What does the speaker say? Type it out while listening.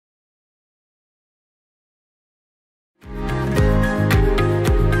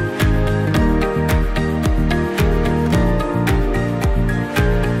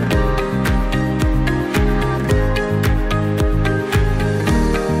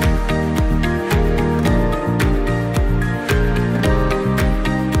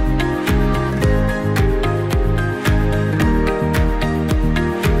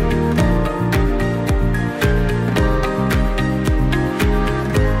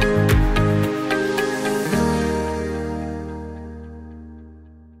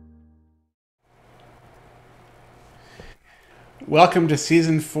Welcome to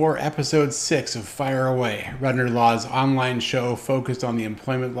Season 4, Episode 6 of Fire Away, Rudner Law's online show focused on the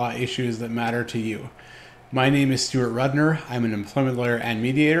employment law issues that matter to you. My name is Stuart Rudner. I'm an employment lawyer and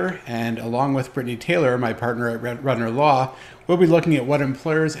mediator, and along with Brittany Taylor, my partner at Rudner Law, we'll be looking at what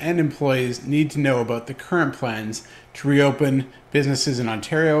employers and employees need to know about the current plans to reopen businesses in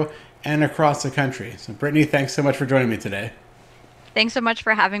Ontario and across the country. So Brittany, thanks so much for joining me today. Thanks so much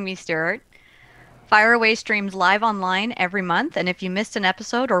for having me, Stuart. Fire Away streams live online every month, and if you missed an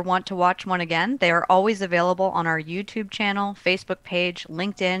episode or want to watch one again, they are always available on our YouTube channel, Facebook page,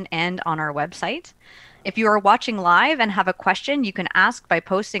 LinkedIn, and on our website. If you are watching live and have a question, you can ask by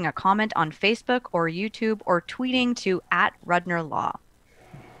posting a comment on Facebook or YouTube or tweeting to @RudnerLaw.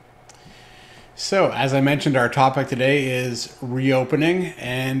 So, as I mentioned, our topic today is reopening,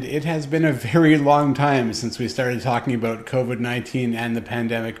 and it has been a very long time since we started talking about COVID-19 and the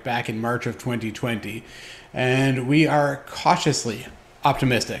pandemic back in March of 2020. And we are cautiously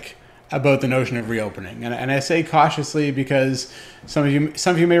optimistic about the notion of reopening. And I say cautiously because some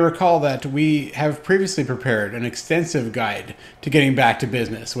of you may recall that we have previously prepared an extensive guide to getting back to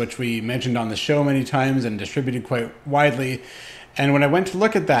business, which we mentioned on the show many times and distributed quite widely. And when I went to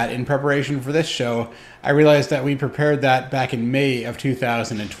look at that in preparation for this show, I realized that we prepared that back in May of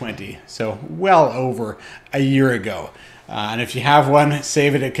 2020. So well over a year ago. And if you have one,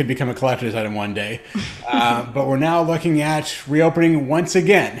 save it. It could become a collector's item one day. But we're now looking at reopening once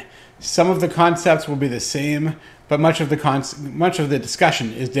again. Some of the concepts will be the same, but much of the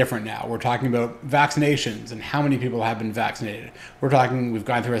discussion is different now. We're talking about vaccinations and how many people have been vaccinated. We've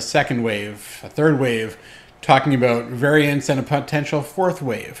gone through a second wave, a third wave, talking about variants and a potential fourth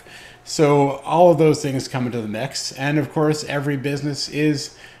wave. So all of those things come into the mix. And of course, every business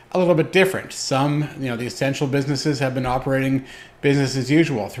is a little bit different. Some, the essential businesses have been operating business as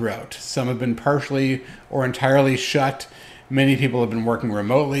usual throughout. Some have been partially or entirely shut. Many people have been working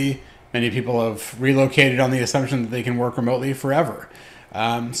remotely. Many people have relocated on the assumption that they can work remotely forever.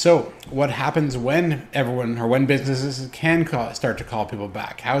 So what happens when businesses can start to call people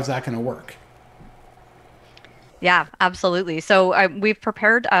back? How is that going to work? Yeah, absolutely. So we've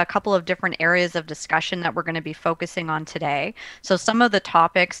prepared a couple of different areas of discussion that we're going to be focusing on today. So some of the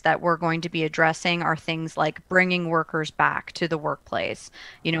topics that we're going to be addressing are things like bringing workers back to the workplace,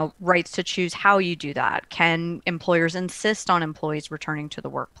 rights to choose how you do that. Can employers insist on employees returning to the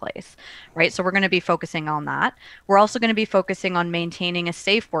workplace, right? So we're going to be focusing on that. We're also going to be focusing on maintaining a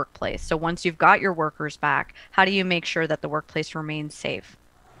safe workplace. So once you've got your workers back, how do you make sure that the workplace remains safe?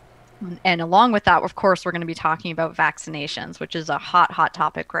 And along with that, of course, we're going to be talking about vaccinations, which is a hot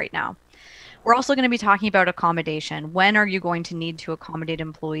topic right now. We're also going to be talking about accommodation. When are you going to need to accommodate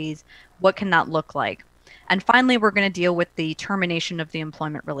employees? What can that look like? And finally, we're going to deal with the termination of the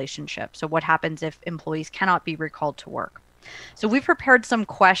employment relationship. So what happens if employees cannot be recalled to work? So we've prepared some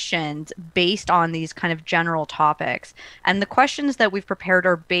questions based on these kind of general topics. And the questions that we've prepared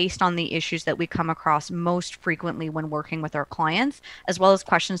are based on the issues that we come across most frequently when working with our clients, as well as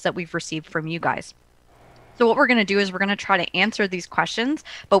questions that we've received from you guys. So what we're going to do is we're going to try to answer these questions,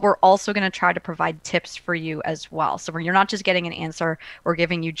 but we're also going to try to provide tips for you as well. So you're not just getting an answer, we're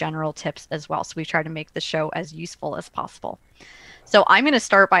giving you general tips as well. So we try to make the show as useful as possible. So I'm going to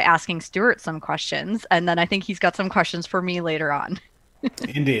start by asking Stuart some questions, and then I think he's got some questions for me later on.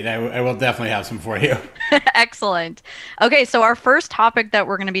 Indeed, I will definitely have some for you. Excellent. Okay, so our first topic that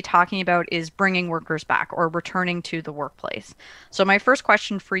we're going to be talking about is bringing workers back or returning to the workplace. So my first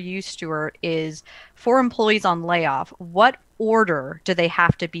question for you, Stuart, is for employees on layoff, what order do they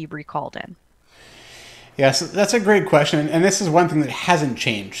have to be recalled in? Yes, that's a great question, and this is one thing that hasn't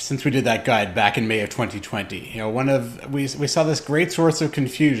changed since we did that guide back in May of 2020. We saw this great source of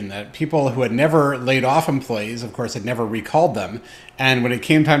confusion that people who had never laid off employees, of course, had never recalled them, and when it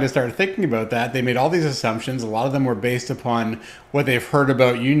came time to start thinking about that, they made all these assumptions. A lot of them were based upon what they've heard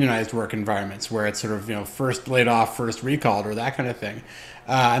about unionized work environments, where it's sort of first laid off, first recalled, or that kind of thing,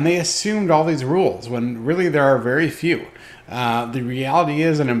 and they assumed all these rules when really there are very few. The reality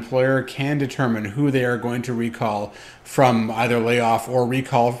is an employer can determine who they are going to recall from either layoff or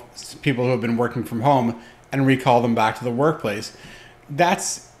recall people who have been working from home and recall them back to the workplace.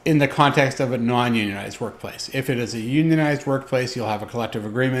 That's in the context of a non-unionized workplace. If it is a unionized workplace, you'll have a collective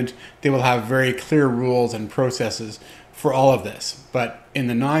agreement. They will have very clear rules and processes for all of this. But in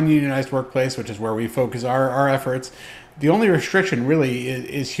the non-unionized workplace, which is where we focus our efforts, the only restriction really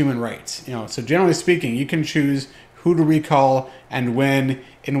is human rights. So generally speaking, you can choose who to recall and when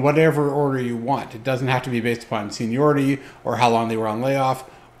in whatever order you want. It doesn't have to be based upon seniority or how long they were on layoff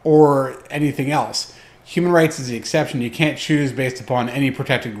or anything else. human rights is the exception. You can't choose based upon any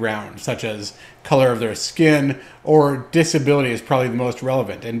protected ground, such as color of their skin, or disability is probably the most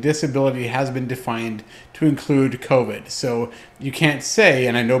relevant. And disability has been defined to include COVID. So you can't say,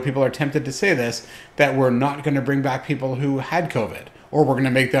 and I know people are tempted to say this, that we're not going to bring back people who had COVID, or we're going to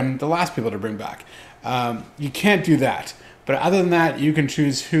make them the last people to bring back. You can't do that. But other than that, you can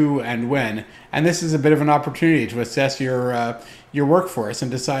choose who and when. And this is a bit of an opportunity to assess your workforce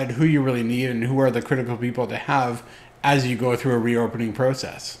and decide who you really need and who are the critical people to have as you go through a reopening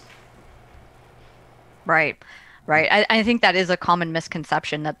process. Right. Right. I think that is a common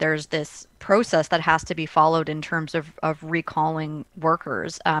misconception that there's this process that has to be followed in terms of recalling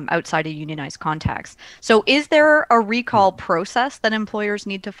workers outside a unionized context. So is there a recall process that employers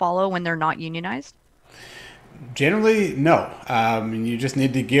need to follow when they're not unionized? Generally, no. You just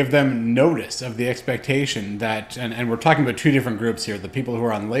need to give them notice of the expectation that, and we're talking about two different groups here, the people who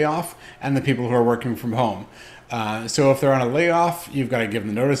are on layoff and the people who are working from home. So if they're on a layoff, you've got to give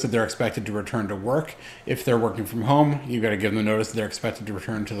them notice that they're expected to return to work. If they're working from home, you've got to give them notice that they're expected to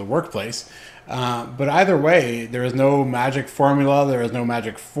return to the workplace. But either way, there is no magic formula, there is no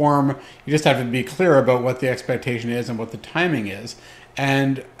magic form. You just have to be clear about what the expectation is and what the timing is.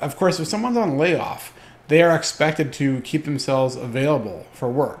 And of course, if someone's on layoff, they are expected to keep themselves available for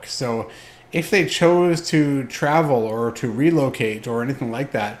work. So if they chose to travel or to relocate or anything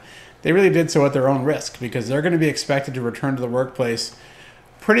like that, they really did so at their own risk because they're going to be expected to return to the workplace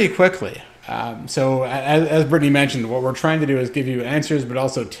pretty quickly. So as Brittany mentioned, what we're trying to do is give you answers, but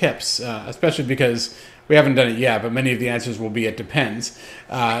also tips, especially because we haven't done it yet, but many of the answers will be it depends.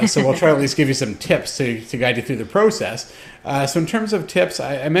 So we'll try to at least give you some tips to guide you through the process. So in terms of tips,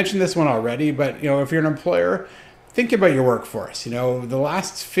 I mentioned this one already, but if you're an employer, think about your workforce. The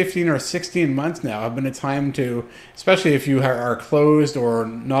last 15 or 16 months now have been a time to, especially if you are closed or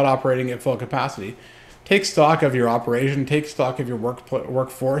not operating at full capacity, take stock of your operation, take stock of your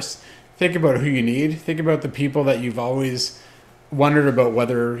workforce, think about who you need, think about the people that you've always wondered about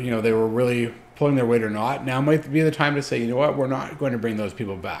whether they were really pulling their weight or not. Now might be the time to say, you know what, we're not going to bring those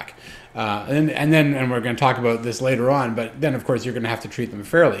people back. And we're going to talk about this later on, but then of course you're going to have to treat them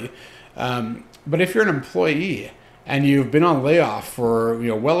fairly. But if you're an employee and you've been on layoff for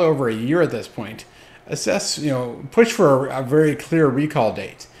well over a year at this point, assess, push for a very clear recall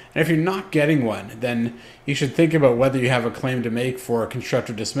date. And if you're not getting one, then you should think about whether you have a claim to make for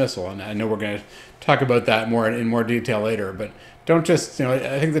constructive dismissal. And I know we're going to talk about that in more detail later, but don't just,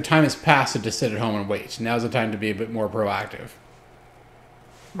 I think the time has passed to just sit at home and wait. Now's the time to be a bit more proactive.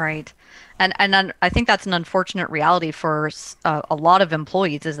 Right. And I think that's an unfortunate reality for a lot of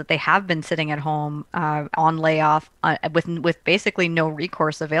employees is that they have been sitting at home on layoff with basically no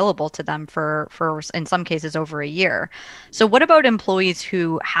recourse available to them for in some cases over a year. So what about employees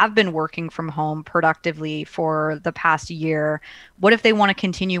who have been working from home productively for the past year? What if they want to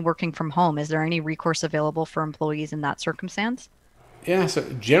continue working from home? Is there any recourse available for employees in that circumstance? Yeah, so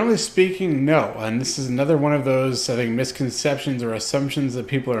generally speaking, no. And this is another one of those, I think, misconceptions or assumptions that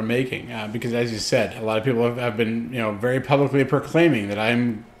people are making. Because as you said, a lot of people have been, very publicly proclaiming that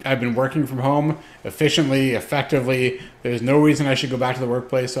I've been working from home efficiently, effectively. There's no reason I should go back to the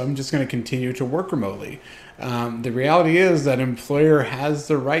workplace, so I'm just going to continue to work remotely. The reality is that an employer has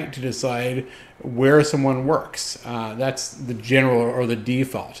the right to decide where someone works. That's the general or the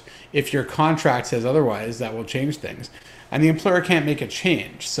default. If your contract says otherwise, that will change things. And the employer can't make a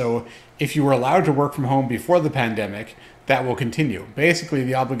change. So if you were allowed to work from home before the pandemic, that will continue. Basically,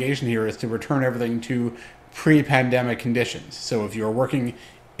 the obligation here is to return everything to pre-pandemic conditions. So if you're working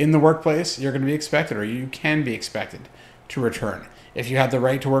in the workplace, you're going to be expected, or you can be expected to return. If you have the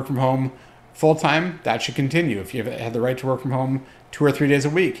right to work from home full-time, that should continue. If you have the right to work from home 2 or 3 days a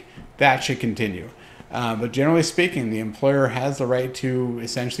week, that should continue. But generally speaking, the employer has the right to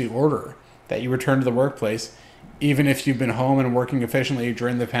essentially order that you return to the workplace even if you've been home and working efficiently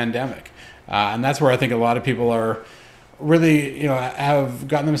during the pandemic. And that's where I think a lot of people are really, have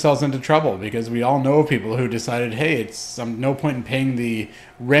gotten themselves into trouble because we all know people who decided, hey, it's no point in paying the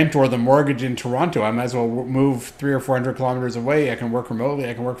rent or the mortgage in Toronto. I might as well move 300 or 400 kilometers away. I can work remotely.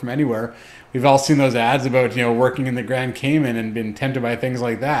 I can work from anywhere. We've all seen those ads about, working in the Grand Cayman and been tempted by things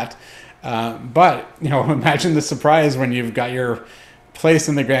like that. But imagine the surprise when you've got your place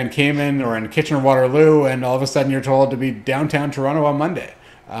in the Grand Cayman or in Kitchener-Waterloo and all of a sudden you're told to be downtown Toronto on Monday.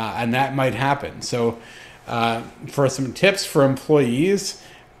 And that might happen. So for some tips for employees,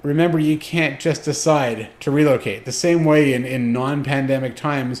 remember you can't just decide to relocate. The same way in non-pandemic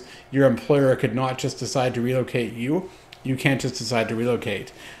times, your employer could not just decide to relocate you. You can't just decide to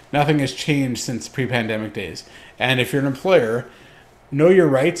relocate. Nothing has changed since pre-pandemic days. And if you're an employer, know your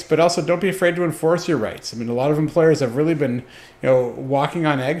rights, but also don't be afraid to enforce your rights. I mean, a lot of employers have really been, walking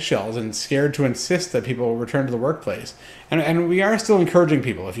on eggshells and scared to insist that people return to the workplace. And we are still encouraging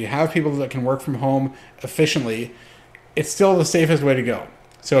people. If you have people that can work from home efficiently, it's still the safest way to go.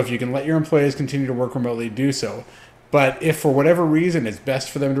 So if you can let your employees continue to work remotely, do so. But if for whatever reason it's best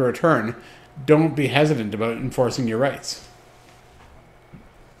for them to return, don't be hesitant about enforcing your rights.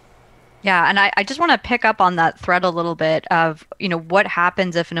 Yeah, and I just want to pick up on that thread a little bit of, what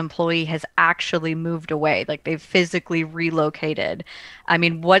happens if an employee has actually moved away, like they've physically relocated. I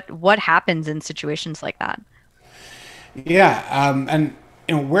mean, what happens in situations like that? Yeah, and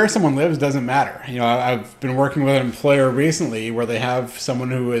where someone lives doesn't matter. I've been working with an employer recently where they have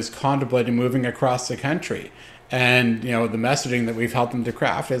someone who is contemplating moving across the country, and the messaging that we've helped them to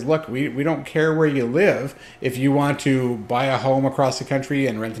craft is, look, we don't care where you live. If you want to buy a home across the country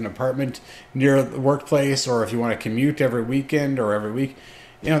and rent an apartment near the workplace, or if you want to commute every weekend or every week,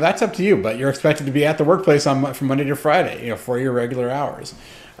 that's up to you. But you're expected to be at the workplace from Monday to Friday, for your regular hours.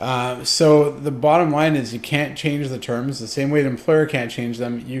 So the bottom line is you can't change the terms. The same way the employer can't change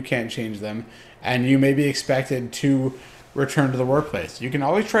them, you can't change them. And you may be expected to return to the workplace. You can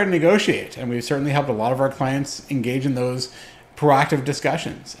always try to negotiate. And we've certainly helped a lot of our clients engage in those proactive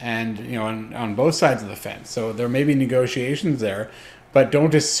discussions and, on both sides of the fence. So there may be negotiations there, but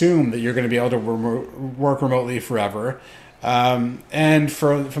don't assume that you're going to be able to work remotely forever. And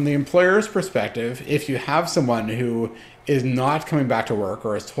from the employer's perspective, if you have someone who is not coming back to work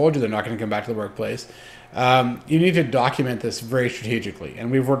or has told you they're not going to come back to the workplace, you need to document this very strategically.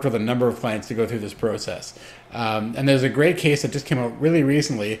 And we've worked with a number of clients to go through this process. And there's a great case that just came out really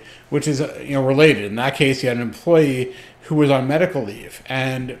recently, which is related. In that case, you had an employee who was on medical leave,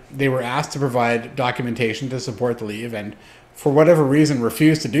 and they were asked to provide documentation to support the leave, and for whatever reason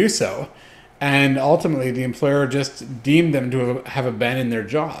refused to do so. And ultimately, the employer just deemed them to have abandoned their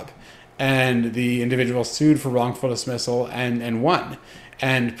job. And the individual sued for wrongful dismissal and won.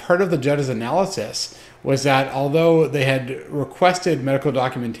 And part of the judge's analysis was that although they had requested medical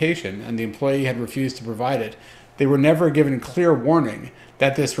documentation and the employee had refused to provide it, they were never given clear warning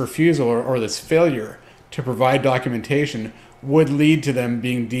that this refusal or this failure to provide documentation would lead to them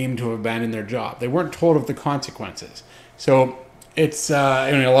being deemed to have abandoned their job. They weren't told of the consequences. So it's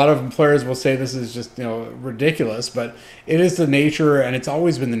a lot of employers will say this is just ridiculous, but it is the nature, and it's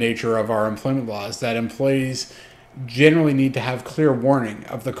always been the nature of our employment laws, that employees generally need to have clear warning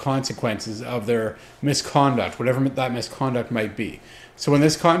of the consequences of their misconduct, whatever that misconduct might be. So in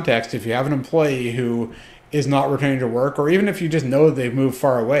this context, if you have an employee who is not returning to work, or even if you just know they've moved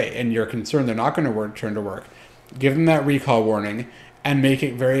far away and you're concerned they're not going to return to work, give them that recall warning and make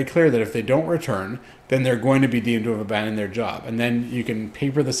it very clear that if they don't return, then they're going to be deemed to have abandoned their job. And then you can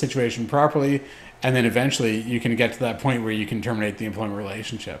paper the situation properly, and then eventually you can get to that point where you can terminate the employment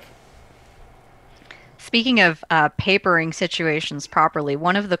relationship. Speaking of papering situations properly,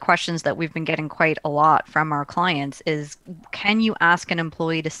 one of the questions that we've been getting quite a lot from our clients is, can you ask an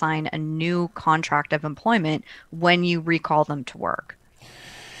employee to sign a new contract of employment when you recall them to work?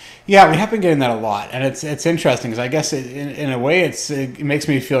 Yeah, we have been getting that a lot, and it's interesting because I guess in a way it makes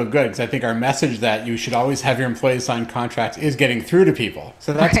me feel good because I think our message that you should always have your employees sign contracts is getting through to people.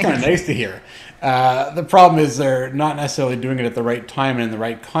 So that's kind of nice to hear. The problem is they're not necessarily doing it at the right time and in the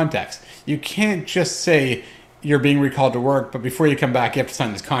right context. You can't just say you're being recalled to work, but before you come back, you have to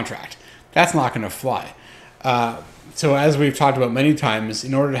sign this contract. That's not going to fly. So as we've talked about many times,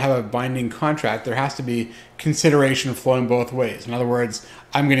 in order to have a binding contract, there has to be consideration flowing both ways. In other words,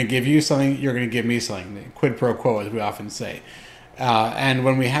 I'm going to give you something, you're going to give me something. Quid pro quo, as we often say. And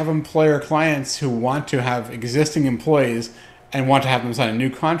when we have employer clients who want to have existing employees and want to have them sign a new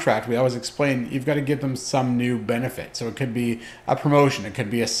contract, we always explain you've got to give them some new benefit. So it could be a promotion, it could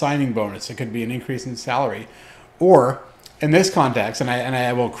be a signing bonus, it could be an increase in salary, or in this context, and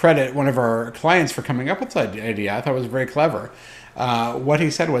I will credit one of our clients for coming up with that idea. I thought it was very clever. What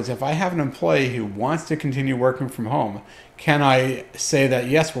he said was, if I have an employee who wants to continue working from home, can I say that,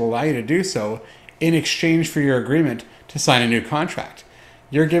 yes, we'll allow you to do so in exchange for your agreement to sign a new contract?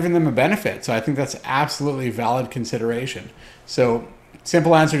 You're giving them a benefit. So I think that's absolutely valid consideration. So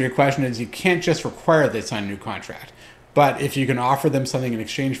simple answer to your question is you can't just require they sign a new contract. But if you can offer them something in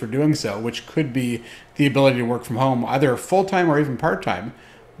exchange for doing so, which could be the ability to work from home, either full-time or even part-time,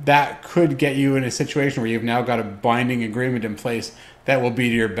 that could get you in a situation where you've now got a binding agreement in place that will be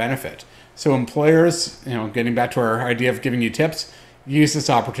to your benefit. So employers, getting back to our idea of giving you tips, use this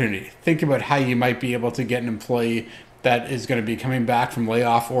opportunity. Think about how you might be able to get an employee that is going to be coming back from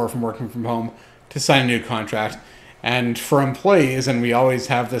layoff or from working from home to sign a new contract. And for employees, and we always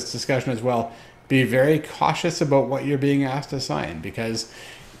have this discussion as well, be very cautious about what you're being asked to sign because,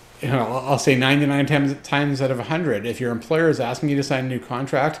 I'll say 99 times out of 100, if your employer is asking you to sign a new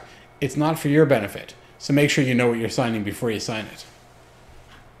contract, it's not for your benefit. So make sure you know what you're signing before you sign it.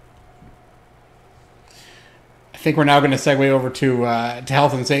 I think we're now going to segue over to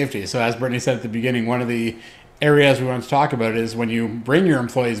health and safety. So as Brittany said at the beginning, one of the areas we want to talk about is when you bring your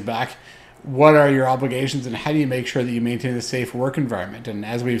employees back, what are your obligations and how do you make sure that you maintain a safe work environment? And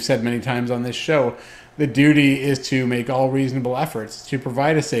as we've said many times on this show, the duty is to make all reasonable efforts to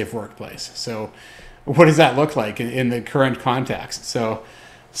provide a safe workplace. So what does that look like in the current context? So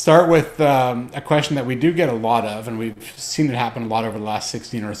start with a question that we do get a lot of, and we've seen it happen a lot over the last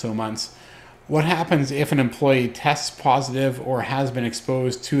 16 or so months. What happens if an employee tests positive or has been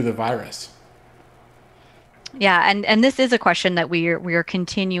exposed to the virus? Yeah, and this is a question that we are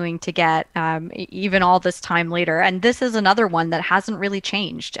continuing to get even all this time later, and this is another one that hasn't really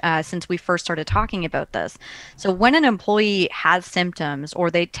changed since we first started talking about this. So when an employee has symptoms,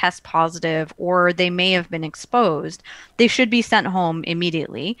 or they test positive, or they may have been exposed, they should be sent home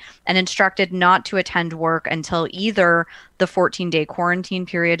immediately and instructed not to attend work until either the 14-day quarantine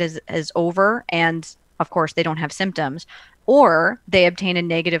period is over, and of course they don't have symptoms, or they obtain a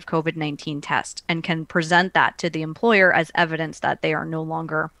negative COVID-19 test and can present that to the employer as evidence that they are no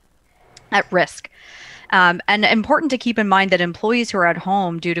longer at risk. And important to keep in mind that employees who are at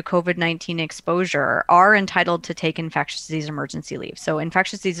home due to COVID-19 exposure are entitled to take infectious disease emergency leave. So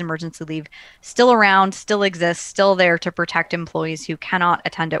infectious disease emergency leave still around, still exists, still there to protect employees who cannot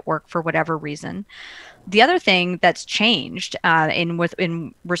attend at work for whatever reason. The other thing that's changed in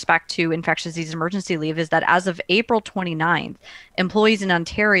respect to infectious disease emergency leave is that as of April 29th, employees in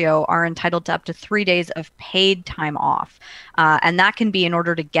Ontario are entitled to up to 3 days of paid time off. And that can be in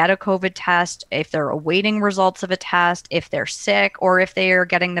order to get a COVID test, if they're awaiting results of a test, if they're sick, or if they are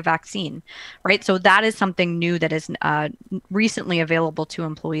getting the vaccine, right? So that is something new that is recently available to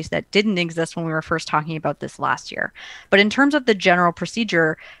employees that didn't exist when we were first talking about this last year. But in terms of the general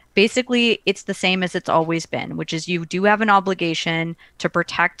procedure, basically, it's the same as it's always been, which is you do have an obligation to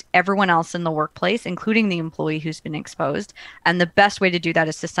protect everyone else in the workplace, including the employee who's been exposed. And the best way to do that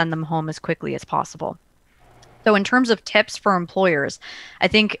is to send them home as quickly as possible. So in terms of tips for employers, I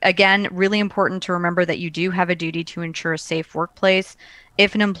think, again, really important to remember that you do have a duty to ensure a safe workplace.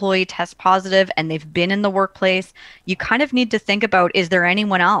 If an employee tests positive and they've been in the workplace, you kind of need to think about, is there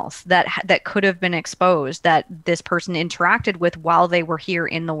anyone else that could have been exposed that this person interacted with while they were here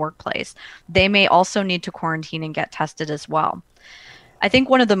in the workplace? They may also need to quarantine and get tested as well. I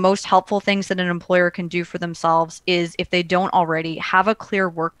think one of the most helpful things that an employer can do for themselves is, if they don't already, have a clear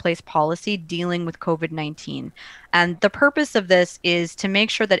workplace policy dealing with COVID-19. And the purpose of this is to make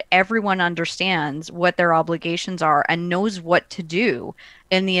sure that everyone understands what their obligations are and knows what to do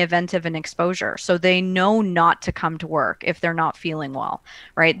in the event of an exposure. So they know not to come to work if they're not feeling well,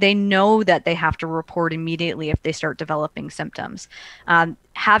 right? They know that they have to report immediately if they start developing symptoms.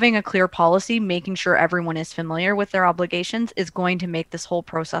 Having a clear policy, making sure everyone is familiar with their obligations, is going to make this whole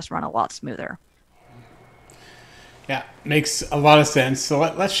process run a lot smoother. Yeah, makes a lot of sense. So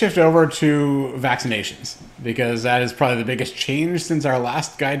let's shift over to vaccinations, because that is probably the biggest change since our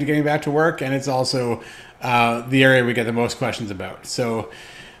last guide to getting back to work, and it's also the area we get the most questions about. So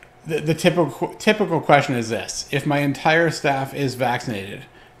the typical question is this: if my entire staff is vaccinated,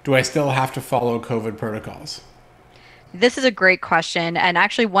 do I still have to follow COVID protocols? This is a great question, and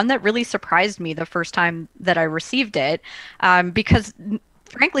actually one that really surprised me the first time that I received it, because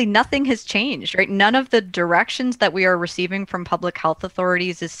frankly, nothing has changed, right? None of the directions that we are receiving from public health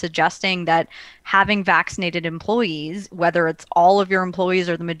authorities is suggesting that having vaccinated employees, whether it's all of your employees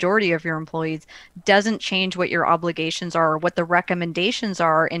or the majority of your employees, doesn't change what your obligations are or what the recommendations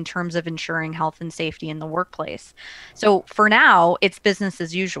are in terms of ensuring health and safety in the workplace. So for now, it's business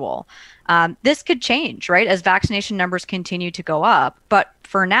as usual. This could change, right, as vaccination numbers continue to go up. But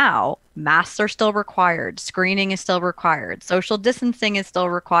for now, masks are still required, screening is still required, social distancing is still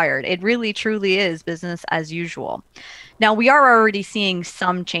required. It really, truly is business as usual. Now, we are already seeing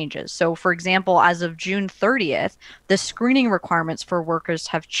some changes. So, for example, as of June 30th, the screening requirements for workers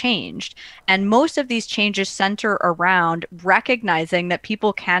have changed. And most of these changes center around recognizing that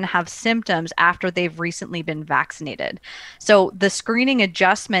people can have symptoms after they've recently been vaccinated. So, the screening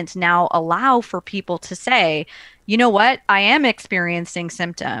adjustments now allow for people to say, you know what, I am experiencing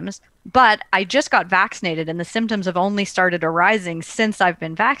symptoms, but I just got vaccinated and the symptoms have only started arising since I've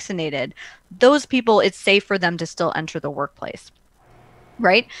been vaccinated. Those people, it's safe for them to still enter the workplace.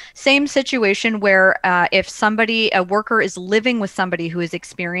 Right? Same situation where if a worker is living with somebody who is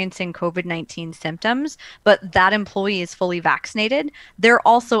experiencing COVID-19 symptoms, but that employee is fully vaccinated, they're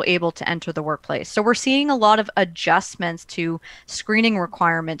also able to enter the workplace. So we're seeing a lot of adjustments to screening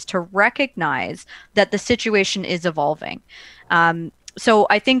requirements to recognize that the situation is evolving. So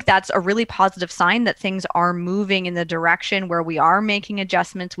I think that's a really positive sign that things are moving in the direction where we are making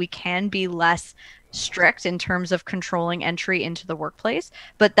adjustments. We can be less strict in terms of controlling entry into the workplace,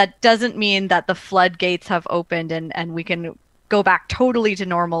 but that doesn't mean that the floodgates have opened and we can go back totally to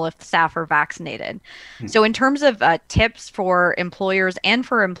normal if staff are vaccinated. So in terms of tips for employers and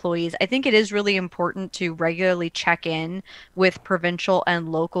for employees, I think it is really important to regularly check in with provincial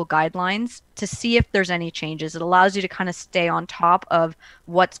and local guidelines to see if there's any changes. It allows you to kind of stay on top of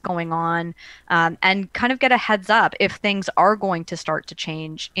what's going on, and kind of get a heads up if things are going to start to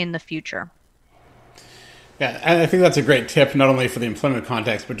change in the future. Yeah, and I think that's a great tip, not only for the employment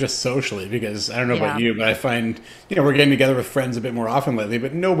context, but just socially, because I don't know about Yeah. you, but I find, we're getting together with friends a bit more often lately,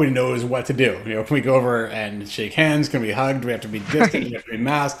 but nobody knows what to do. Can we go over and shake hands? Can we hug? Do we have to be distant? Do we Right. have to be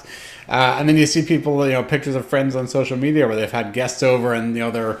masked? And then you see people, pictures of friends on social media where they've had guests over and,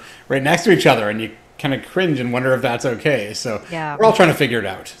 they're right next to each other and you kind of cringe and wonder if that's okay. So Yeah. we're all trying to figure it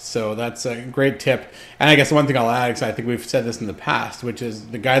out. So that's a great tip. And I guess the one thing I'll add, because I think we've said this in the past, which is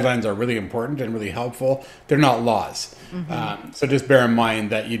the guidelines are really important and really helpful. They're not laws. Hmm. So just bear in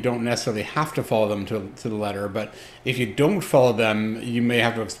mind that you don't necessarily have to follow them to the letter. But if you don't follow them, you may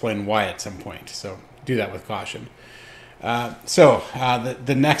have to explain why at some point. So do that with caution.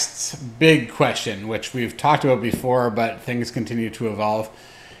 The next big question, which we've talked about before, but things continue to evolve.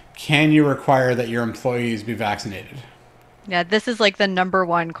 Can you require that your employees be vaccinated? Yeah, this is like the number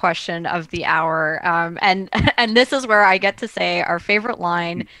one question of the hour. And and this is where I get to say our favorite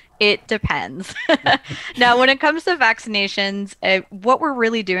line, it depends. Now, when it comes to vaccinations, what we're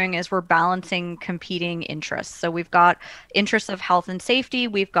really doing is we're balancing competing interests. So we've got interests of health and safety,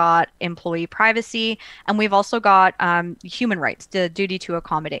 we've got employee privacy, and we've also got human rights, the duty to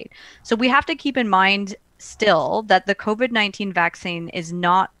accommodate. So we have to keep in mind still that the COVID-19 vaccine is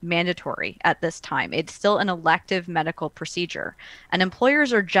not mandatory at this time. It's still an elective medical procedure. And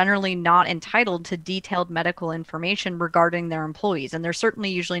employers are generally not entitled to detailed medical information regarding their employees. And they're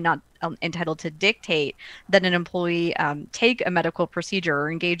certainly usually not entitled to dictate that an employee take a medical procedure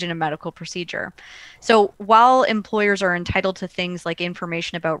or engage in a medical procedure. So while employers are entitled to things like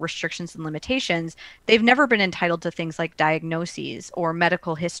information about restrictions and limitations, they've never been entitled to things like diagnoses or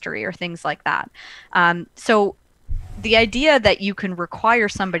medical history or things like that. So the idea that you can require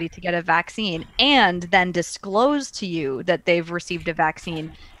somebody to get a vaccine and then disclose to you that they've received a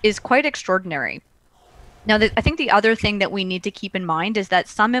vaccine is quite extraordinary. Now, I think the other thing that we need to keep in mind is that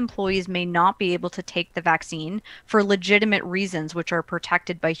some employees may not be able to take the vaccine for legitimate reasons, which are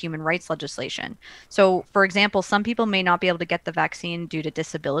protected by human rights legislation. So, for example, some people may not be able to get the vaccine due to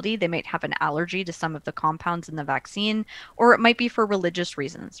disability. They might have an allergy to some of the compounds in the vaccine, or it might be for religious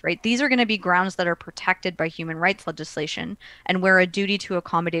reasons, right? These are going to be grounds that are protected by human rights legislation and where a duty to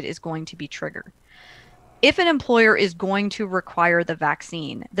accommodate is going to be triggered. If an employer is going to require the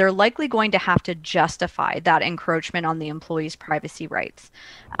vaccine, they're likely going to have to justify that encroachment on the employee's privacy rights,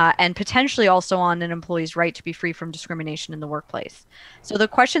 and potentially also on an employee's right to be free from discrimination in the workplace. So the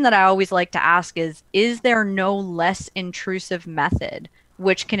question that I always like to ask is there no less intrusive method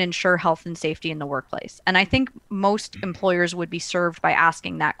which can ensure health and safety in the workplace? And I think most employers would be served by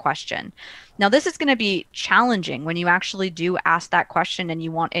asking that question. Now, this is going to be challenging when you actually do ask that question and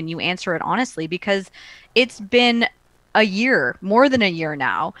you answer it honestly, because it's been a year, more than a year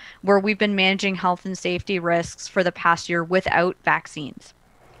now, where we've been managing health and safety risks for the past year without vaccines,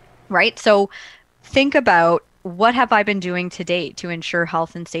 right? So think about, what have I been doing to date to ensure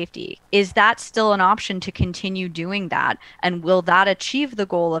health and safety? Is that still an option to continue doing that? And will that achieve the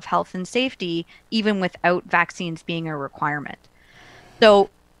goal of health and safety even without vaccines being a requirement?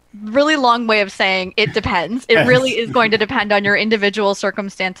 So, really long way of saying it depends. It really Yes. is going to depend on your individual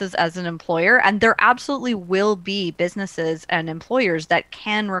circumstances as an employer. And there absolutely will be businesses and employers that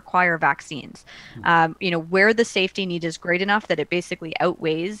can require vaccines. Where the safety need is great enough that it basically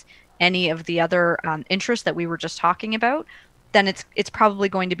outweighs any of the other interests that we were just talking about, then it's probably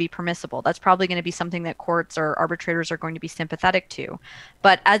going to be permissible. That's probably going to be something that courts or arbitrators are going to be sympathetic to.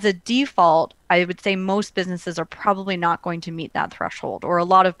 But as a default, I would say most businesses are probably not going to meet that threshold, or a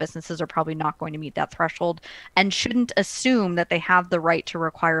lot of businesses are probably not going to meet that threshold and shouldn't assume that they have the right to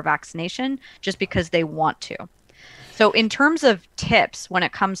require vaccination just because they want to. So, in terms of tips when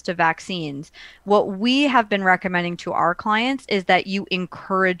it comes to vaccines, what we have been recommending to our clients is that you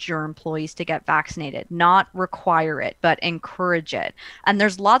encourage your employees to get vaccinated, not require it, but encourage it. And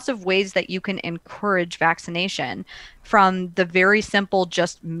there's lots of ways that you can encourage vaccination, from the very simple,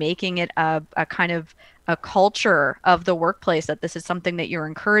 just making it a kind of a culture of the workplace that this is something that you're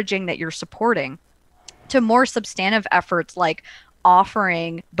encouraging, that you're supporting, to more substantive efforts like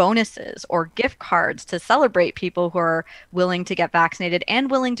offering bonuses or gift cards to celebrate people who are willing to get vaccinated and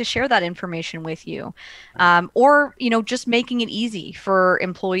willing to share that information with you. Or, just making it easy for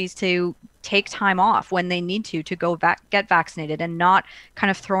employees to take time off when they need to go back get vaccinated, and not kind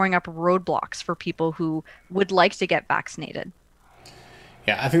of throwing up roadblocks for people who would like to get vaccinated.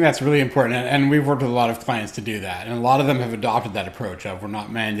 Yeah, I think that's really important. And we've worked with a lot of clients to do that. And a lot of them have adopted that approach of we're not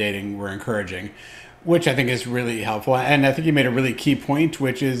mandating, we're encouraging, which I think is really helpful. And I think you made a really key point,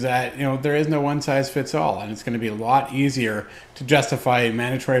 which is that, there is no one size fits all. And it's going to be a lot easier to justify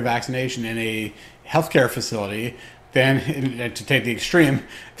mandatory vaccination in a healthcare facility than, to take the extreme,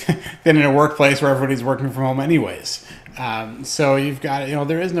 than in a workplace where everybody's working from home anyways. So you've got,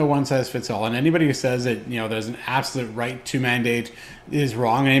 there is no one size fits all. And anybody who says that, there's an absolute right to mandate is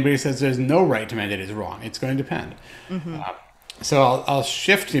wrong. And anybody who says there's no right to mandate is wrong. It's going to depend. Mm-hmm. So I'll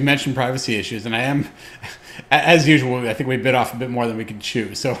shift. You mentioned privacy issues, and I am, as usual, I think we bit off a bit more than we could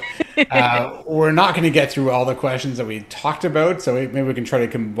chew. So we're not going to get through all the questions that we talked about. So maybe we can try to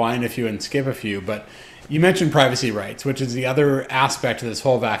combine a few and skip a few. But you mentioned privacy rights, which is the other aspect of this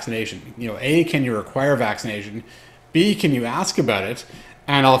whole vaccination. A, can you require vaccination? B, can you ask about it?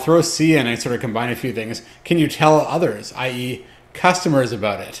 And I'll throw C in and sort of combine a few things. Can you tell others, i.e. customers,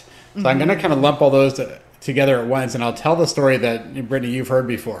 about it? So I'm going to kind of lump all those together at once, and I'll tell the story that, Brittany, you've heard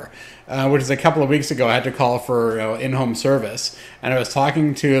before, which is a couple of weeks ago. I had to call for in-home service, and I was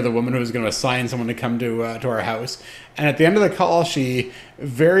talking to the woman who was going to assign someone to come to our house. And at the end of the call, she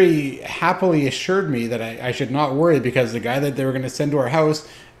very happily assured me that I should not worry because the guy that they were going to send to our house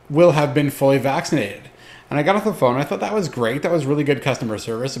will have been fully vaccinated. And I got off the phone. I thought that was great. That was really good customer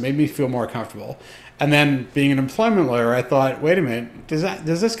service. It made me feel more comfortable. And then, being an employment lawyer, I thought, wait a minute, does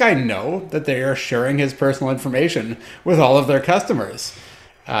this guy know that they are sharing his personal information with all of their customers?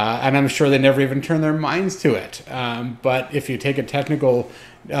 And I'm sure they never even turn their minds to it. But if you take a technical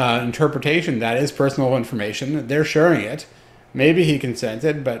interpretation, that is personal information. They're sharing it. Maybe he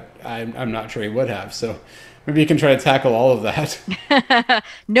consented, but I'm not sure he would have. So maybe you can try to tackle all of that.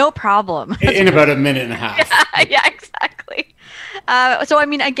 No problem. In about a minute and a half. Yeah, exactly. So, I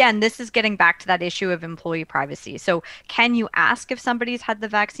mean, again, this is getting back to that issue of employee privacy. So, can you ask if somebody's had the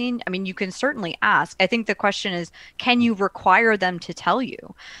vaccine? I mean, you can certainly ask. I think the question is, can you require them to tell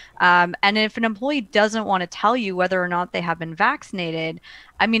you? And if an employee doesn't want to tell you whether or not they have been vaccinated,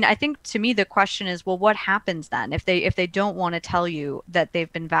 I mean, I think to me the question is, well, what happens then if they don't want to tell you that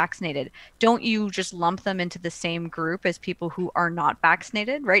they've been vaccinated? Don't you just lump them into the same group as people who are not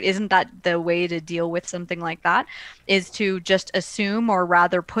vaccinated, right? Isn't that the way to deal with something like that? Is to just assume, or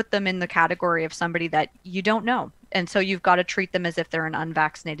rather put them in the category of somebody that you don't know. And so you've got to treat them as if they're an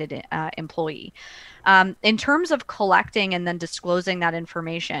unvaccinated employee. In terms of collecting and then disclosing that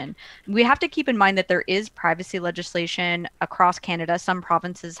information, we have to keep in mind that there is privacy legislation across Canada. Some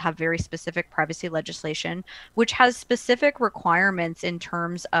provinces have very specific privacy legislation, which has specific requirements in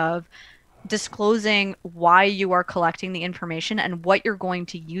terms of disclosing why you are collecting the information and what you're going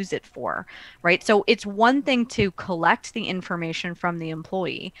to use it for, right? So it's one thing to collect the information from the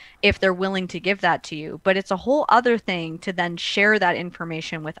employee if they're willing to give that to you, but it's a whole other thing to then share that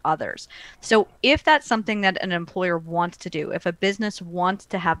information with others. So if that's something that an employer wants to do, if a business wants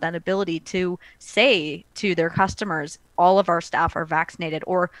to have that ability to say to their customers, all of our staff are vaccinated,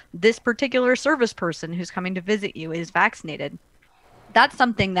 or this particular service person who's coming to visit you is vaccinated, that's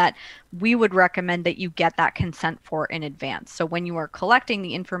something that we would recommend that you get that consent for in advance. So when you are collecting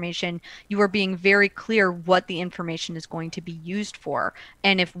the information, you are being very clear what the information is going to be used for.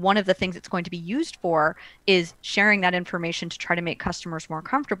 And if one of the things it's going to be used for is sharing that information to try to make customers more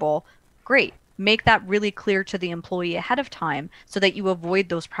comfortable, great. Make that really clear to the employee ahead of time so that you avoid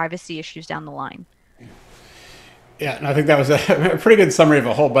those privacy issues down the line. Yeah, and I think that was a pretty good summary of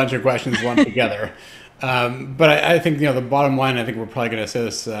a whole bunch of questions lumped together. But I think, the bottom line, I think we're probably going to say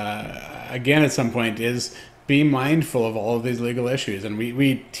this again at some point, is be mindful of all of these legal issues. And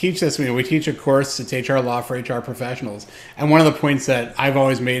we teach this, we teach a course, it's HR law for HR professionals. And one of the points that I've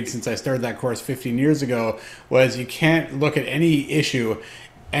always made since I started that course 15 years ago was you can't look at any issue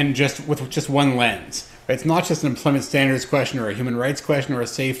and with just one lens. It's not just an employment standards question or a human rights question or a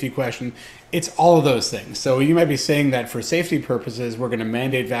safety question. It's all of those things. So you might be saying that for safety purposes, we're going to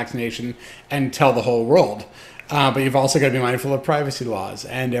mandate vaccination and tell the whole world. But you've also got to be mindful of privacy laws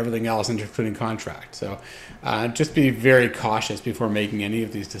and everything else, including contract. So just be very cautious before making any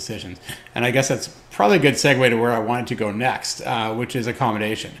of these decisions. And I guess that's probably a good segue to where I wanted to go next, which is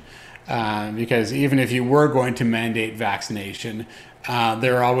accommodation. Because even if you were going to mandate vaccination,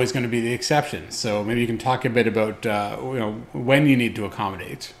 there are always going to be the exceptions. So maybe you can talk a bit about when you need to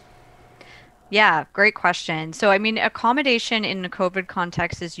accommodate. Yeah, great question. So, I mean, accommodation in a COVID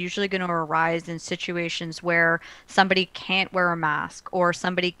context is usually going to arise in situations where somebody can't wear a mask or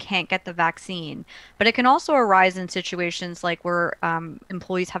somebody can't get the vaccine. But it can also arise in situations like where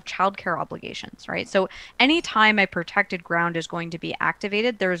employees have childcare obligations, right? So, anytime a protected ground is going to be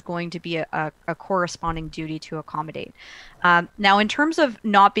activated, there is going to be a corresponding duty to accommodate. Now, in terms of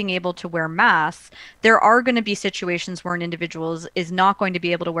not being able to wear masks, there are going to be situations where an individual is not going to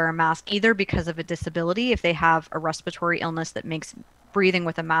be able to wear a mask either because of a disability, if they have a respiratory illness that makes breathing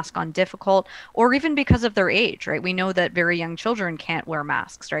with a mask on difficult, or even because of their age, right? We know that very young children can't wear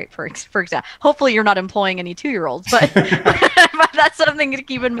masks, right? For example, hopefully you're not employing any 2-year-olds, but, but that's something to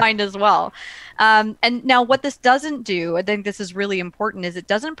keep in mind as well. And now what this doesn't do, I think this is really important, is it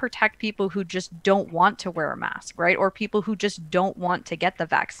doesn't protect people who just don't want to wear a mask, right? Or people who just don't want to get the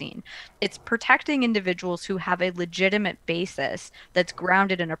vaccine. It's protecting individuals who have a legitimate basis that's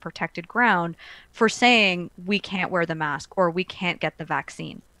grounded in a protected ground for saying we can't wear the mask or we can't get the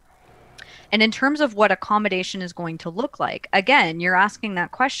vaccine. And in terms of what accommodation is going to look like, again, you're asking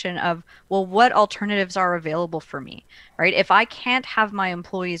that question of, well, what alternatives are available for me, right? If I can't have my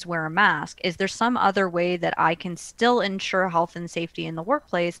employees wear a mask, is there some other way that I can still ensure health and safety in the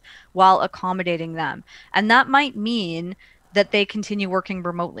workplace while accommodating them? And that might mean that they continue working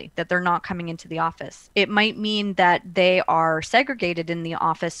remotely, that they're not coming into the office. It might mean that they are segregated in the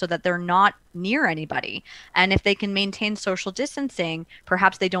office so that they're not near anybody. And if they can maintain social distancing,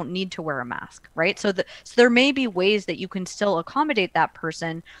 perhaps they don't need to wear a mask, right? So there may be ways that you can still accommodate that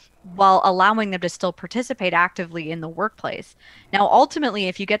person while allowing them to still participate actively in the workplace. Now, ultimately,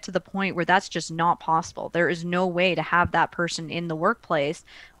 if you get to the point where that's just not possible, there is no way to have that person in the workplace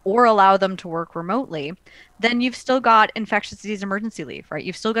or allow them to work remotely, then you've still got infectious disease emergency leave, right?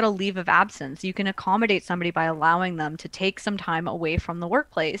 You've still got a leave of absence. You can accommodate somebody by allowing them to take some time away from the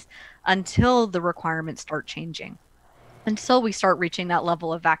workplace until the requirements start changing, until we start reaching that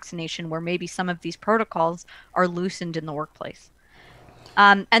level of vaccination where maybe some of these protocols are loosened in the workplace.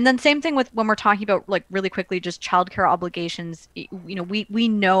 And then same thing with when we're talking about, like, really quickly, just childcare obligations. We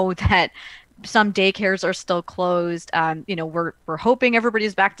know that some daycares are still closed. We're hoping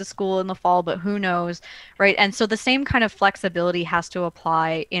everybody's back to school in the fall, but who knows, right? And so the same kind of flexibility has to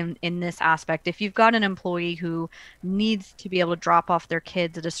apply in this aspect. If you've got an employee who needs to be able to drop off their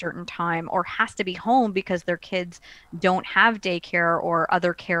kids at a certain time or has to be home because their kids don't have daycare or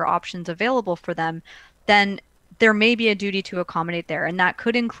other care options available for them, then there may be a duty to accommodate there. And that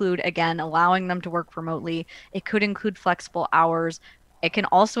could include, again, allowing them to work remotely. It could include flexible hours. It can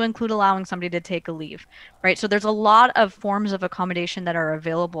also include allowing somebody to take a leave, right? So there's a lot of forms of accommodation that are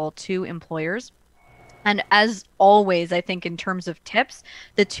available to employers. And as always, I think in terms of tips,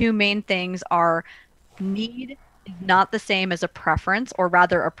 the two main things are: need is not the same as a preference, or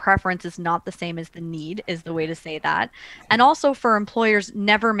rather, a preference is not the same as the need, is the way to say that. And also, for employers,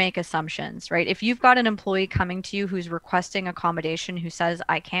 never make assumptions, right? If you've got an employee coming to you who's requesting accommodation, who says,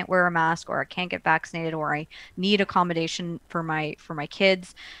 I can't wear a mask, or I can't get vaccinated, or I need accommodation for my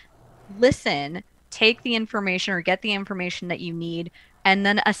kids, listen, take the information or get the information that you need, and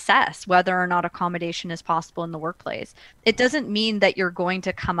then assess whether or not accommodation is possible in the workplace. It doesn't mean that you're going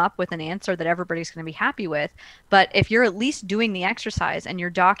to come up with an answer that everybody's going to be happy with, but if you're at least doing the exercise and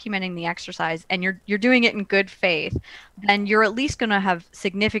you're documenting the exercise and you're doing it in good faith, then you're at least going to have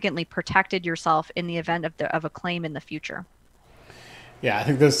significantly protected yourself in the event of a claim in the future. Yeah, I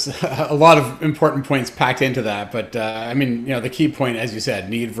think there's a lot of important points packed into that, but I mean, the key point, as you said,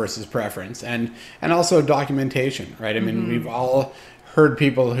 need versus preference, and also documentation, right? I mean, we've all heard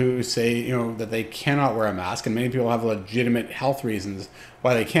people who say, that they cannot wear a mask, and many people have legitimate health reasons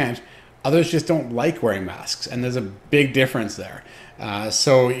why they can't. Others just don't like wearing masks, and there's a big difference there.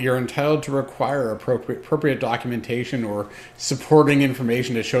 So you're entitled to require appropriate documentation or supporting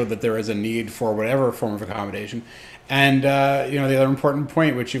information to show that there is a need for whatever form of accommodation. And the other important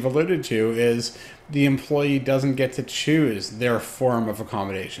point, which you've alluded to, is the employee doesn't get to choose their form of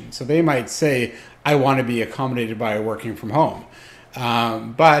accommodation. So they might say, I want to be accommodated by working from home.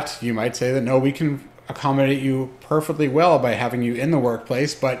 But you might say that, no, we can accommodate you perfectly well by having you in the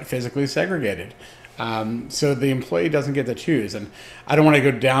workplace, but physically segregated. So the employee doesn't get to choose. And I don't want to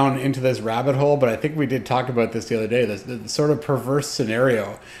go down into this rabbit hole, but I think we did talk about this the other day, the sort of perverse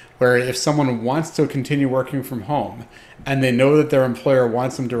scenario where if someone wants to continue working from home and they know that their employer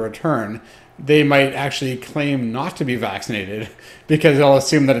wants them to return, they might actually claim not to be vaccinated because they'll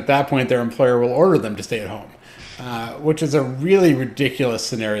assume that at that point their employer will order them to stay at home, which is a really ridiculous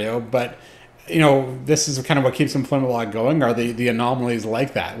scenario. But this is kind of what keeps employment law going, are the anomalies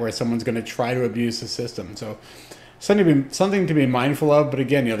like that, where someone's going to try to abuse the system. So something to be mindful of. But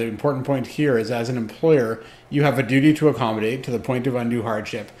again, the important point here is, as an employer, you have a duty to accommodate to the point of undue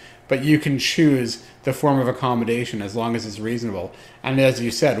hardship, but you can choose the form of accommodation as long as it's reasonable. And as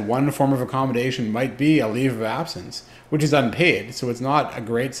you said, one form of accommodation might be a leave of absence, which is unpaid. So it's not a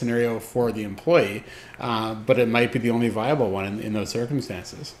great scenario for the employee, but it might be the only viable one in those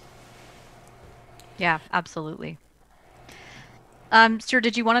circumstances. Yeah, absolutely. Stuart,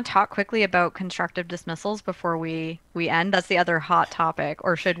 did you want to talk quickly about constructive dismissals before we end? That's the other hot topic,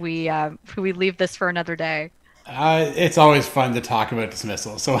 or should we leave this for another day? It's always fun to talk about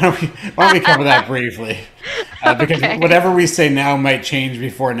dismissal. So why don't we cover that briefly? Because Okay. whatever we say now might change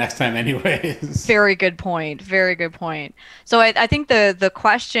before next time, anyways. Very good point. Very good point. So I think the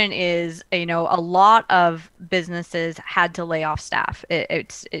question is, a lot of businesses had to lay off staff.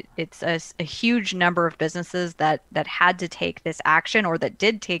 It's a huge number of businesses that had to take this action, or that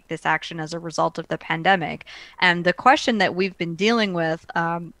did take this action as a result of the pandemic. And the question that we've been dealing with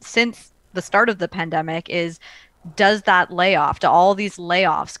since the start of the pandemic is, does that layoff, do all these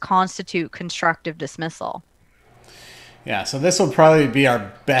layoffs constitute constructive dismissal? Yeah, so this will probably be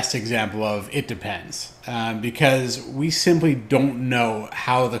our best example of it depends, because we simply don't know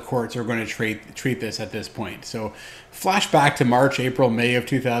how the courts are going to treat this at this point. So, flash back to March, April, May of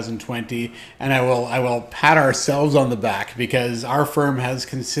 2020, and I will pat ourselves on the back because our firm has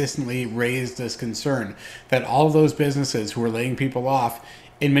consistently raised this concern that all of those businesses who were laying people off,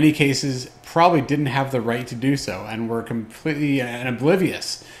 in many cases, probably didn't have the right to do so and were completely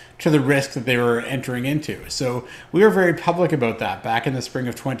oblivious to the risk that they were entering into. So we were very public about that back in the spring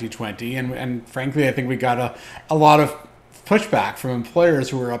of 2020. And frankly, I think we got a lot of pushback from employers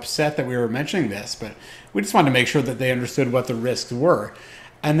who were upset that we were mentioning this, but we just wanted to make sure that they understood what the risks were.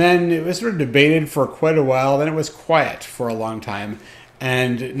 And then it was sort of debated for quite a while, then it was quiet for a long time.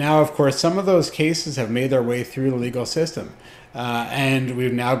 And now, of course, some of those cases have made their way through the legal system. And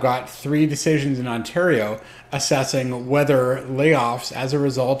we've now got 3 decisions in Ontario assessing whether layoffs as a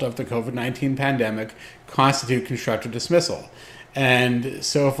result of the COVID-19 pandemic constitute constructive dismissal. And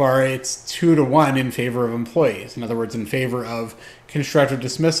so far, it's 2-1 in favor of employees. In other words, in favor of constructive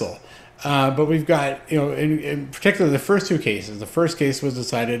dismissal. But we've got, in particular, the first 2 cases. The first case was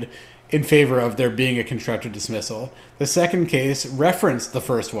decided in favor of there being a constructive dismissal. The second case referenced the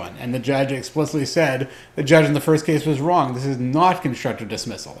first one, and the judge explicitly said the judge in the first case was wrong. This is not constructive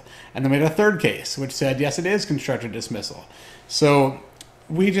dismissal. And then we had a third case, which said, yes, it is constructive dismissal. So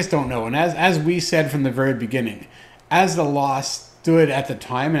we just don't know. And as we said from the very beginning, as the law stood at the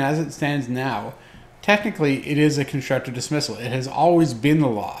time and as it stands now, technically it is a constructive dismissal. It has always been the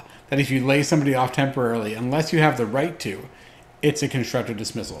law that if you lay somebody off temporarily, unless you have the right to, it's a constructive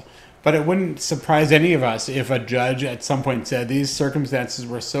dismissal. But it wouldn't surprise any of us if a judge at some point said these circumstances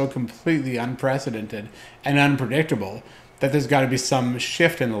were so completely unprecedented and unpredictable that there's got to be some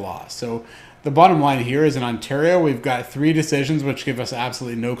shift in the law. So the bottom line here is, in Ontario, we've got 3 decisions which give us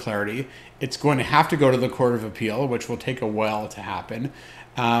absolutely no clarity. It's going to have to go to the Court of Appeal, which will take a while to happen.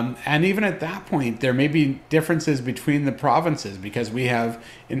 And even at that point, there may be differences between the provinces because we have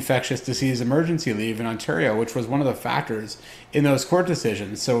infectious disease emergency leave in Ontario, which was one of the factors in those court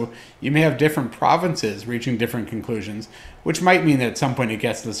decisions. So you may have different provinces reaching different conclusions, which might mean that at some point it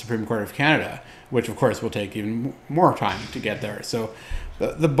gets to the Supreme Court of Canada, which of course will take even more time to get there. So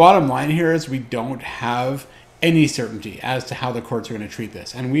the bottom line here is we don't have any certainty as to how the courts are going to treat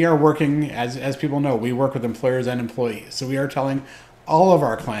this. And we are working, as people know, we work with employers and employees. So we are telling all of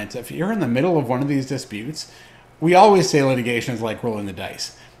our clients, if you're in the middle of one of these disputes, we always say litigation is like rolling the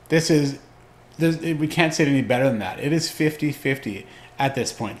dice. We can't say it any better than that. It is 50-50 at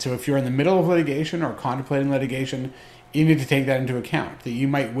this point. So if you're in the middle of litigation or contemplating litigation, you need to take that into account, that you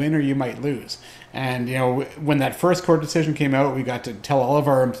might win or you might lose. And when that first court decision came out, we got to tell all of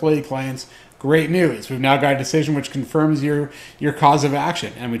our employee clients, great news. We've now got a decision which confirms your cause of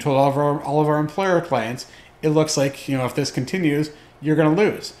action. And we told all of our employer clients, it looks like, if this continues, you're going to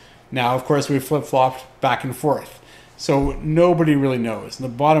lose. Now, of course, we flip-flopped back and forth. So nobody really knows. And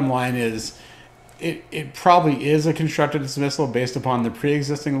the bottom line is it probably is a constructive dismissal based upon the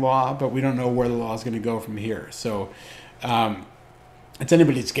pre-existing law, but we don't know where the law is going to go from here. So it's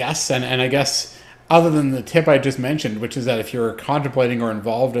anybody's guess. And I guess other than the tip I just mentioned, which is that if you're contemplating or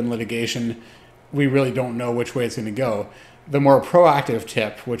involved in litigation, we really don't know which way it's going to go. The more proactive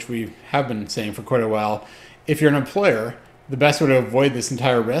tip, which we have been saying for quite a while, if you're an employer, the best way to avoid this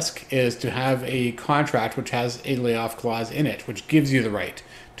entire risk is to have a contract which has a layoff clause in it, which gives you the right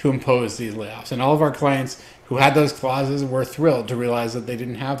to impose these layoffs. And all of our clients who had those clauses were thrilled to realize that they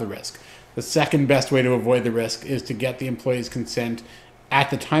didn't have the risk. The second best way to avoid the risk is to get the employee's consent at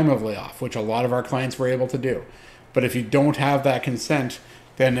the time of layoff, which a lot of our clients were able to do. But if you don't have that consent,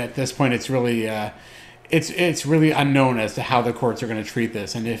 then at this point it's really unknown as to how the courts are going to treat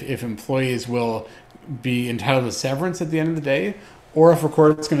this, and if employees will be entitled to severance at the end of the day, or if a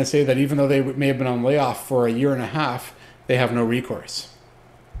court's going to say that even though they may have been on layoff for a year and a half, they have no recourse.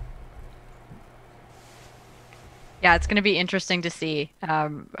 Yeah, it's going to be interesting to see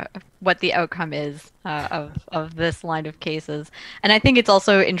what the outcome is of this line of cases. And I think it's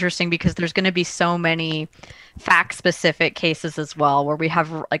also interesting because there's going to be so many fact-specific cases as well, where we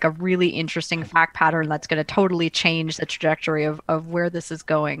have like a really interesting fact pattern that's going to totally change the trajectory of where this is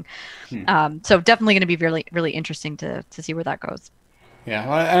going. So definitely going to be really, really interesting to see where that goes. Yeah,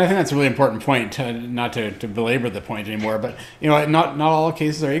 well, I think that's a really important point. Not to belabor the point anymore, but not all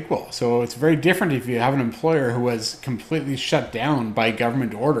cases are equal. So it's very different if you have an employer who was completely shut down by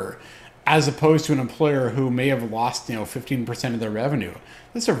government order, as opposed to an employer who may have lost 15% of their revenue.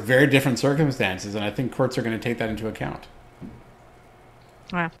 These are very different circumstances, and I think courts are going to take that into account.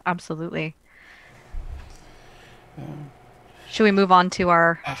 Yeah, absolutely. Should we move on to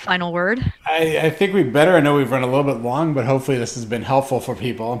our final word? I think we better. I know we've run a little bit long, but hopefully this has been helpful for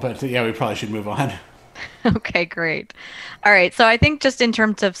people. But yeah, we probably should move on. Okay, great. All right. So I think just in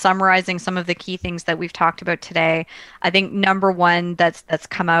terms of summarizing some of the key things that we've talked about today, I think number one that's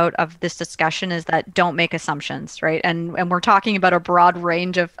come out of this discussion is that don't make assumptions, right? And we're talking about a broad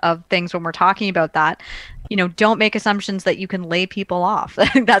range of things when we're talking about that. Don't make assumptions that you can lay people off.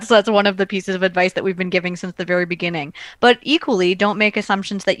 That's one of the pieces of advice that we've been giving since the very beginning. But equally, don't make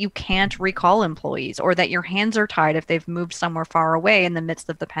assumptions that you can't recall employees or that your hands are tied if they've moved somewhere far away in the midst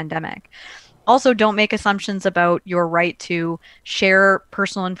of the pandemic. Also, don't make assumptions about your right to share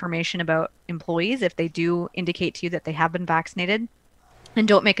personal information about employees if they do indicate to you that they have been vaccinated. And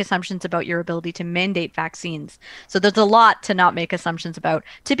don't make assumptions about your ability to mandate vaccines. So there's a lot to not make assumptions about.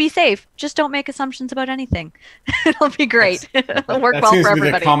 To be safe, just don't make assumptions about anything. It'll be great. It'll work That well seems for to be the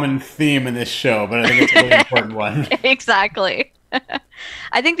everybody. common theme in this show, but I think it's a really important one. Exactly.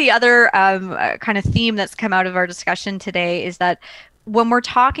 I think the other kind of theme that's come out of our discussion today is that when we're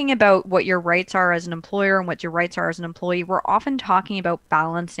talking about what your rights are as an employer and what your rights are as an employee, we're often talking about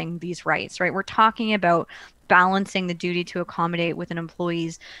balancing these rights, right? We're talking about balancing the duty to accommodate with an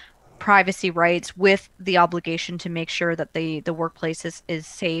employee's privacy rights with the obligation to make sure that the workplace is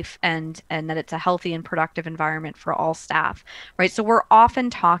safe and that it's a healthy and productive environment for all staff, right? So we're often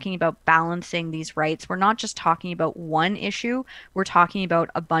talking about balancing these rights. We're not just talking about one issue, we're talking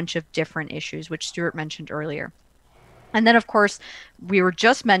about a bunch of different issues, which Stuart mentioned earlier. And then, of course, we were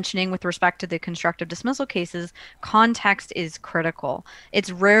just mentioning with respect to the constructive dismissal cases, context is critical. It's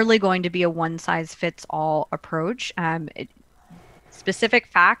rarely going to be a one size fits all approach. Specific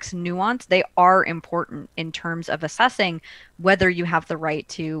facts, nuance, they are important in terms of assessing whether you have the right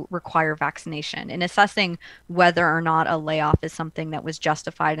to require vaccination, in assessing whether or not a layoff is something that was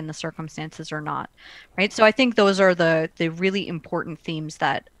justified in the circumstances or not, right? So I think those are the really important themes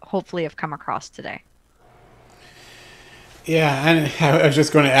that hopefully have come across today. Yeah, and I was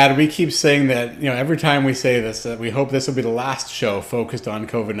just going to add, we keep saying that, every time we say this, that we hope this will be the last show focused on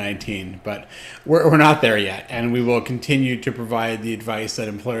COVID-19, but we're not there yet, and we will continue to provide the advice that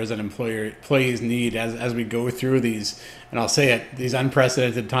employers and employees need as we go through these, and I'll say it, these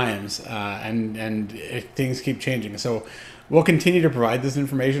unprecedented times, and things keep changing. So we'll continue to provide this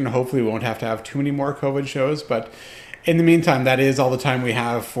information. Hopefully we won't have to have too many more COVID shows, but in the meantime, that is all the time we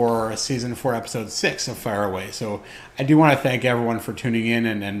have for season 4, episode 6 of Fire Away. So I do want to thank everyone for tuning in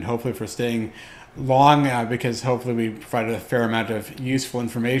and hopefully for staying long because hopefully we provided a fair amount of useful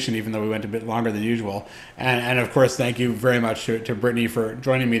information, even though we went a bit longer than usual. And of course, thank you very much to Brittany for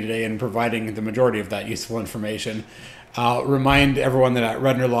joining me today and providing the majority of that useful information. I'll remind everyone that at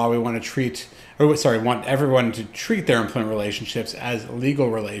Redner Law, we want everyone to treat their employment relationships as legal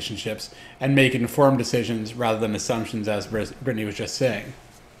relationships and make informed decisions rather than assumptions, as Brittany was just saying.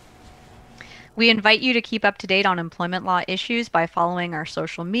 We invite you to keep up to date on employment law issues by following our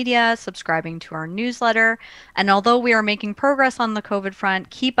social media, subscribing to our newsletter, and although we are making progress on the COVID front,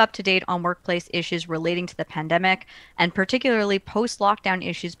 keep up to date on workplace issues relating to the pandemic, and particularly post-lockdown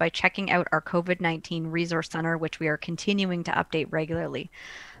issues by checking out our COVID-19 Resource Center, which we are continuing to update regularly.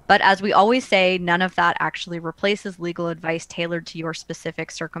 But as we always say, none of that actually replaces legal advice tailored to your specific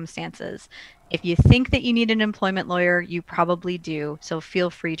circumstances. If you think that you need an employment lawyer, you probably do. So feel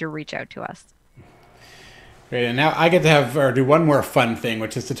free to reach out to us. Great. And now I get to have or do one more fun thing,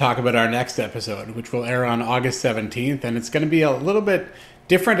 which is to talk about our next episode, which will air on August 17th. And it's going to be a little bit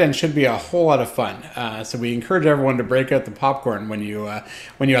different and should be a whole lot of fun. So we encourage everyone to break out the popcorn when you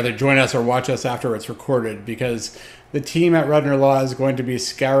either join us or watch us after it's recorded, because the team at Rudner Law is going to be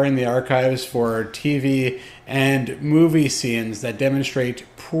scouring the archives for TV and movie scenes that demonstrate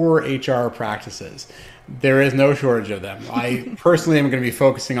poor HR practices. There is no shortage of them. I personally am going to be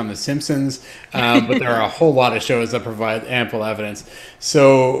focusing on The Simpsons, but there are a whole lot of shows that provide ample evidence.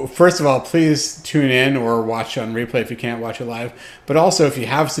 So first of all, please tune in or watch on replay if you can't watch it live. But also, if you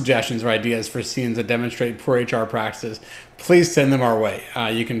have suggestions or ideas for scenes that demonstrate poor HR practices, please send them our way.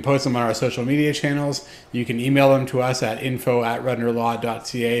 You can post them on our social media channels. You can email them to us at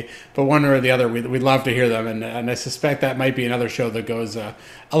info@rudnerlaw.ca. But one or the other, we'd love to hear them. And I suspect that might be another show that goes a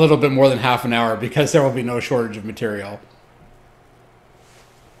little bit more than half an hour, because there will be no shortage of material.